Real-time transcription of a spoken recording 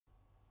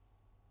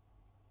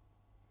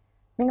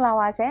မင်္ဂလာ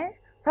ပါရှင်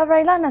။ ဖေဖော်ဝါ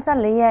ရီလ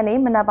24ရက်နေ့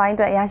မနက်ပိုင်းအ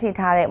တွက်ရရှိ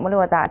ထားတဲ့မ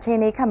လို့ဝအခြေ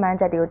အနေခန့်မှန်း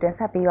ချက်တွေကိုတင်ဆ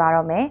က်ပေးပါ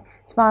တော့မယ်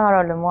။ကျွန်မက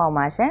တော့လွန်မို့အောင်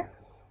ပါရှင်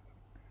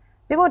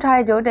။ပြဖို့ထား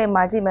တဲ့ကြိုးတိမ်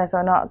မှာကြည့်မယ်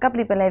ဆိုတော့ကပ်ပ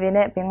လီပင်လယ်ပြင်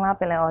နဲ့ဘင်္ဂလား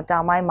ပင်လယ်အော်တော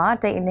င်ပိုင်းမှာ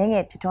တိမ်အနှင်းင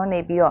ယ်ဖြစ်ထွန်းနေ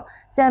ပြီးတော့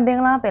ကြံဘင်္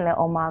ဂလားပင်လယ်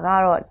အော်မှာက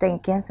တော့တိမ်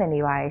ကင်းစင်နေ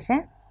ပါတယ်ရှ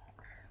င်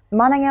။မြန်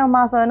မာနိုင်ငံ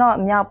မှာဆိုတော့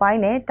မြောက်ပိုင်း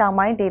နဲ့တောင်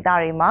ပိုင်းဒေသ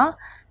တွေမှာ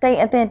တိမ်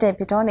အသင့်တင်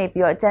ဖြစ်ထွန်းနေ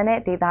ပြီးတော့ကြံတဲ့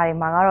ဒေသတွေ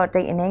မှာကတော့တိ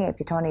မ်အနှင်းငယ်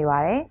ဖြစ်ထွန်းနေပါ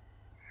တယ်။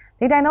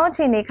ဒီတိုင်းတော့အ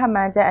ခြေအနေခန့်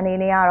မှန်းချက်အနေ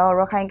နဲ့ကတော့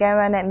ရခိုင်ကမ်း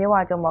ရိုးနဲ့မြို့ဝ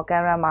ကျုံမော်က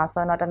မ်းရိုးမှာ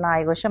ဆိုတော့တန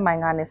အီကို10မို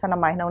င်ကနေ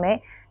12မိုင်နှုန်းနဲ့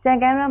ကြံ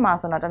ကမ်းရိုးမှာ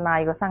ဆိုတော့တန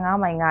အီကို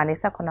15မိုင်ကနေ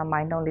18မို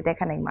င်နှုန်းလေးတက်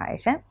ခတ်နိုင်ပါတယ်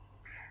ရှင်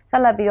။ဆ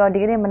က်လက်ပြီးတော့ဒီ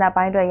ကနေ့မနက်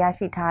ပိုင်းအတွက်ရ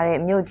ရှိထားတဲ့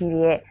မြို့ကြီး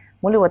ရဲ့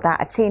မိုးလေဝသ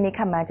အခြေအနေခ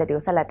န့်မှန်းချက်တွေ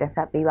ကိုဆက်လက်တင်ဆ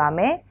က်ပေးပါမ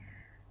ယ်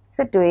။စ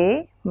စ်တွေ၊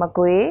မ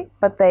ကွေး၊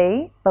ပသိမ်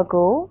၊ပဲ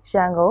ခူး၊ရ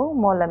န်ကုန်၊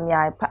မော်လ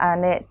မြိုင်၊ဖအား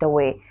နဲ့တ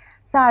ဝေ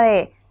စ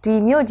တဲ့ဒီ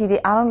မြို့ကြီးတွေ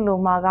အားလုံးလို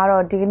မှာက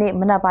တော့ဒီကနေ့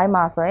မနက်ပိုင်း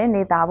မှာဆိုရင်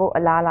နေသားဖို့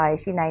အလားအလာ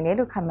ရှိနိုင်တယ်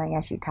လို့ခန့်မှန်းရ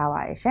ရှိထားပါ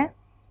တယ်ရှင်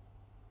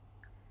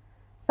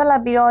။ဆက်လ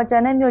က်ပြီးတော့ကျ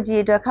န်တဲ့မြို့ကြီး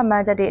အတွက်ခန့်မှ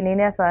န်းချက်တွေအနေ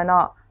နဲ့ဆိုရင်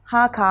တော့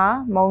ဟာခါ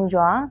မုံ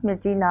ရွာမြ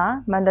ကြီးနာ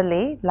မန္တ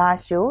လေးလာ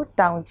ရှိုး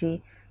တောင်ကြီး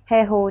ဟဲ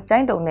ဟိုကျို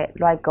င်းတုံနဲ့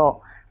လွိုက်ကော့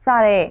စ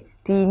တဲ့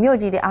ဒီမြို့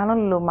ကြီးတွေအား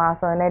လုံးလိုမှာ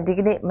ဆိုရင်ဒီက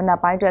နေ့မနက်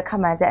ပိုင်းအတွက်ခ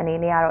န့်မှန်းချက်အနေ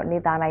နဲ့ကတော့နေ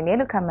သားနိုင်တယ်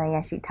လို့ခန့်မှန်းရ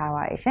ရှိထား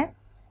ပါတယ်ရှင်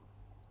။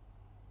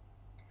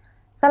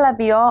ဆက်လက်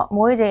ပြီးတော့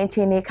မိုးရေချိန်အ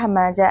ခြေအနေခန့်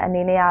မှန်းချက်အ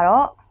နေနဲ့က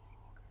တော့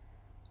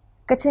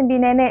ကချင်ပြ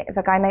ည်နယ်နဲ့စ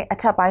ကိုင်းတိုင်းအ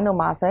ထက်ပိုင်းတို့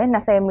မှာဆိုရင်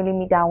20မီလီ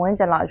မီတာဝန်း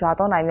ကျင်လောက်ရွာ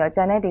သွန်းနိုင်ပြီးတော့ကျ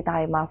န်တဲ့ဒေသ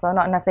တွေမှာဆို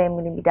တော့20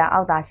မီလီမီတာ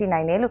အောက်သာရှိ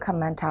နိုင်တယ်လို့ခန့်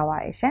မှန်းထားပါ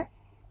တယ်ရှင်။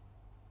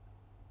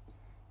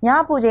ည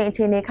အပူချိန်အ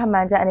ခြေအနေခန့်မှ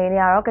န်းချက်အနေ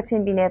နဲ့ကတော့ကချ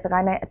င်ပြည်နယ်စကို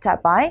င်းတိုင်းအထက်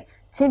ပိုင်း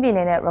ချင်းပြည်န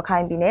ယ်နဲ့ရခို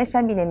င်ပြည်နယ်ရှ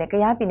မ်းပြည်နယ်နဲ့က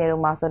ယားပြည်နယ်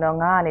တို့မှာဆိုတော့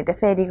9ကနေ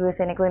10ဒီဂရီစ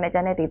င်တီဂရိတ်နဲ့ကျ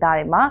န်တဲ့ဒေသ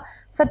တွေမှာ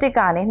17က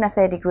နေ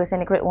20ဒီဂရီစင်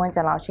တီဂရိတ်ဝန်းကျ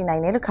င်လောက်ရှိနို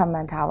င်တယ်လို့ခန့်မှ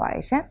န်းထားပါတ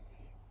ယ်ရှင်။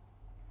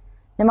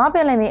မြန်မာပ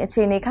င်လယ်ပြင်အ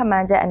ခြေအနေခန့်မှ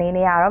န်းချက်အနေ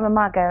နဲ့ကတော့မြန်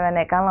မာကမ်းရိုး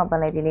နဲ့ကမ်းလွန်ပ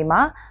င်လယ်ပြင်တွေ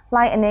မှာ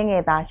လှိုင်းအနှဲင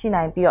ယ်သာရှိ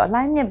နိုင်ပြီးတော့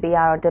လှိုင်းမြင့်ပေက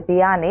တော့တပေ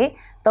ကနေ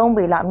3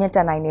ပေလောက်မြင့်တ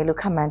က်နိုင်တယ်လို့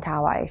ခန့်မှန်း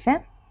ထားပါတယ်ရှင်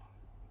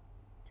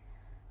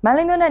။မန္တ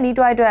လေးမြို့နဲ့နီး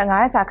တွိုက်အတွက်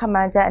9ရက်စာခန့်မှ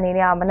န်းချက်အနေ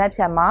နဲ့မနက်ဖြ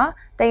န်မှာ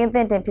တိမ်အသ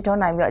င့်တင်ဖြစ်ထွ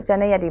န်းနိုင်ပြီးတော့ကျန်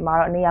တဲ့ရက်တွေမှာ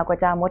တော့နေရာကွက်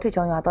ကြားမိုးထ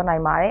ချုံရွာသွန်းနို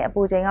င်ပါတယ်။အ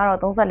ပူချိန်ကတော့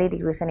34ဒီ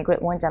ဂရီစင်တီဂရိ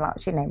တ်ဝန်းကျင်လောက်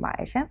ရှိနိုင်ပါတ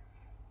ယ်ရှင်။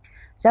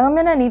ရန်ကုန်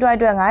မြို့နဲ့နီးတွိုက်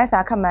အတွက်9ရက်စာ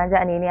ခန့်မှန်းချ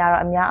က်အနေနဲ့က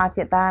တော့အများအားဖြ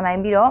င့်သာယာနိုင်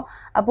ပြီးတော့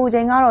အပူချိ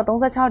န်ကတော့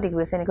36ဒီဂ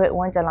ရီစင်တီဂရိတ်ဝ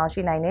န်းကျင်လောက်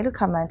ရှိနိုင်တယ်လို့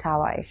ခန့်မှန်းထား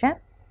ပါတယ်ရှင်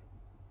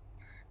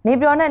။နေ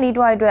ပြည်တော်နဲ့နီး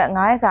တွိုက်အတွက်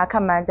9ရက်စာခ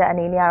န့်မှန်းချက်အ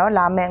နေနဲ့ကတော့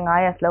လာမယ့်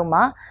9ရက်စလုံး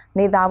မှာ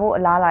နေသားဖို့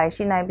အလားအလာ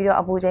ရှိနိုင်ပြီးတော့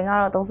အပူချိန်က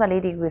တော့34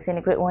ဒီဂရီစင်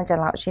တီဂရိတ်ဝန်းကျင်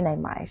လောက်ရှိနို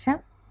င်ပါတယ်ရှင်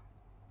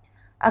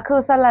။အခု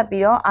ဆက်လက်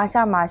ပြီးတော့အာရှ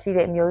မှာရှိ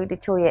တဲ့မြို့ကြီး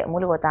တချို့ရဲ့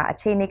မိုးလေဝသအ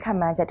ခြေအနေခန့်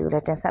မှန်းချက်တွေကိုလ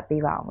ည်းတင်ဆက်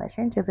ပေးပါအောင်မယ်ရှ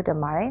င်။ကျေးဇူးတင်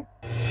ပါတယ်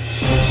။